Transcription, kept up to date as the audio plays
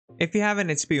If you have an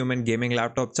HP Omen gaming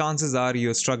laptop, chances are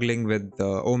you're struggling with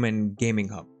the Omen Gaming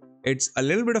Hub. It's a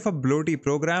little bit of a bloaty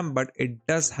program, but it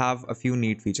does have a few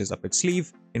neat features up its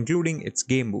sleeve, including its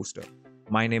game booster.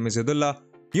 My name is Yadullah.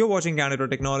 You're watching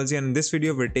Candid.Technology, and in this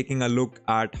video we're taking a look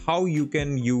at how you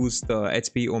can use the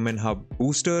HP Omen Hub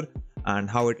booster and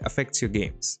how it affects your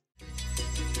games.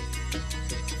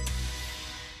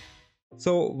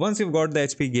 So once you've got the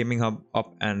HP Gaming Hub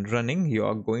up and running, you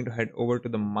are going to head over to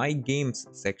the My Games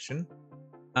section,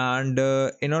 and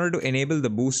in order to enable the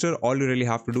booster, all you really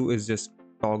have to do is just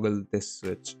toggle this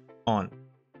switch on,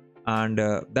 and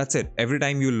that's it. Every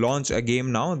time you launch a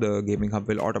game now, the Gaming Hub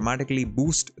will automatically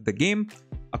boost the game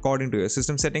according to your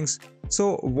system settings.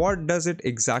 So what does it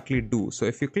exactly do? So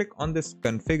if you click on this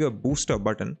configure booster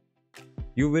button,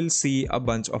 you will see a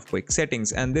bunch of quick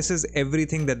settings, and this is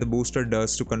everything that the booster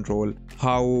does to control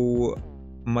how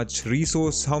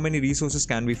many resources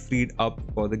can be freed up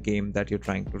for the game that you're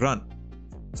trying to run.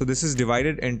 So this is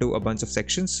divided into a bunch of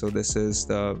sections. So this is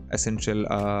the essential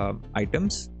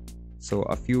items, so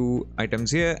a few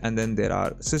items here, and then there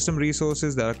are system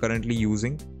resources that are currently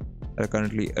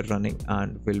running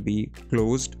and will be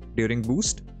closed during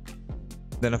boost.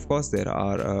 Then of course there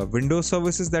are Windows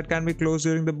services that can be closed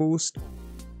during the boost,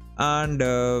 and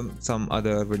some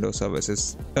other Windows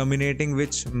services terminating,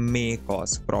 which may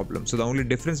cause problems. So the only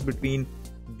difference between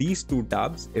these two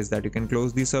tabs is that you can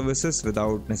close these services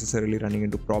without necessarily running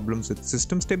into problems with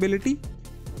system stability.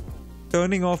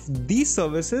 Turning off these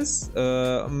services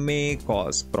may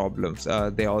cause problems.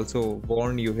 They also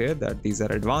warn you here that these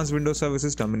are advanced Windows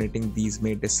services. Terminating these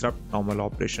may disrupt normal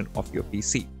operation of your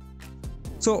PC.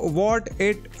 So what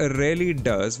it really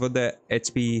does, what the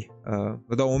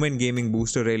Omen Gaming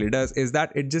Booster really does, is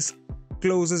that it just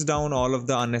closes down all of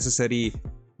the unnecessary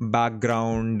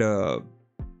background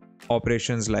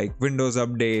operations like Windows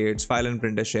updates, file and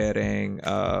printer sharing.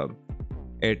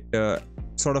 It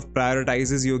sort of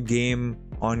prioritizes your game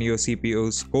on your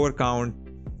CPU's core count.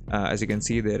 As you can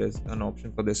see, there is an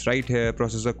option for this right here,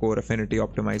 processor core affinity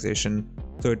optimization.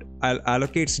 So it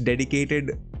allocates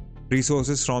dedicated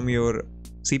resources from your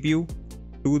CPU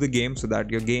to the game, so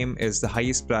that your game is the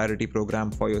highest priority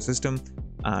program for your system,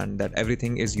 and that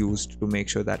everything is used to make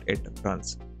sure that it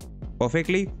runs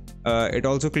perfectly. It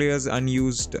also clears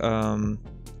unused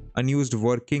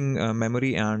working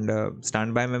memory and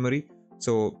standby memory.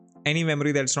 So any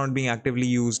memory that's not being actively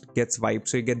used gets wiped,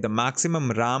 so you get the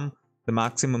maximum RAM, the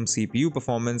maximum CPU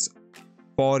performance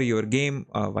for your game,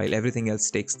 while everything else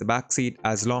takes the backseat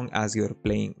as long as you're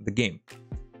playing the game.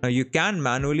 Now you can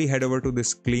manually head over to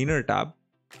this cleaner tab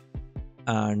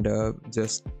and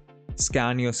just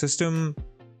scan your system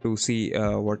to see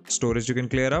what storage you can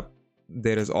clear up.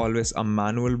 There is always a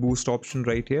manual boost option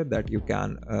right here that you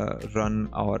can run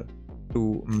or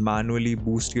to manually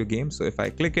boost your game. So if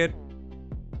I click it,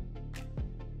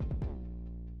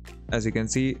 as you can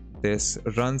see, this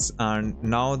runs, and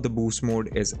now the boost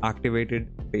mode is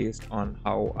activated based on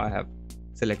how I have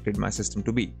selected my system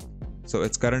to be. So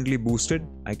it's currently boosted.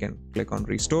 I can click on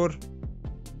restore,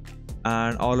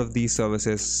 and all of these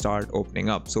services start opening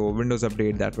up. So Windows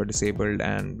update that were disabled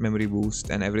and memory boost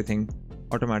and everything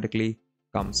automatically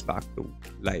comes back to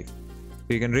life. So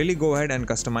you can really go ahead and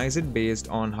customize it based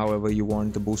on however you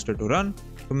want the booster to run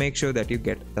to make sure that you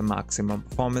get the maximum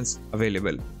performance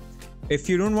available. If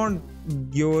you don't want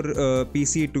your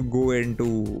PC to go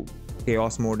into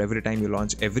chaos mode every time you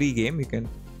launch every game, you can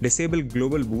disable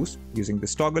global boost using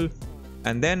this toggle,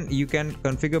 and then you can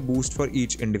configure boost for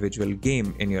each individual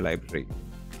game in your library.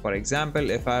 For example,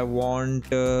 if I want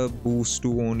boost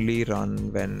to only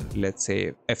run when, let's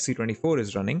say, FC24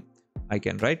 is running, I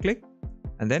can right click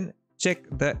and then check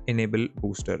the enable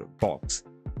booster box.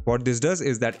 What this does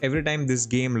is that every time this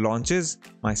game launches,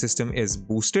 my system is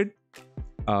boosted.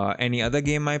 Any other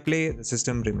game I play, the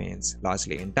system remains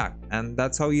largely intact, and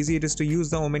that's how easy it is to use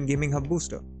the Omen Gaming Hub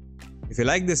booster. If you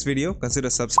like this video, consider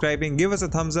subscribing, give us a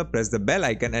thumbs up, press the bell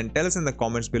icon, and tell us in the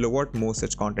comments below what more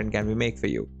such content can we make for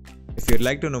you. If you'd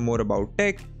like to know more about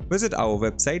tech, visit our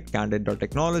website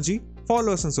Candid.Technology,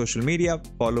 follow us on social media,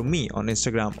 follow me on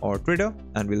Instagram or Twitter,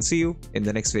 and we'll see you in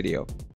the next video.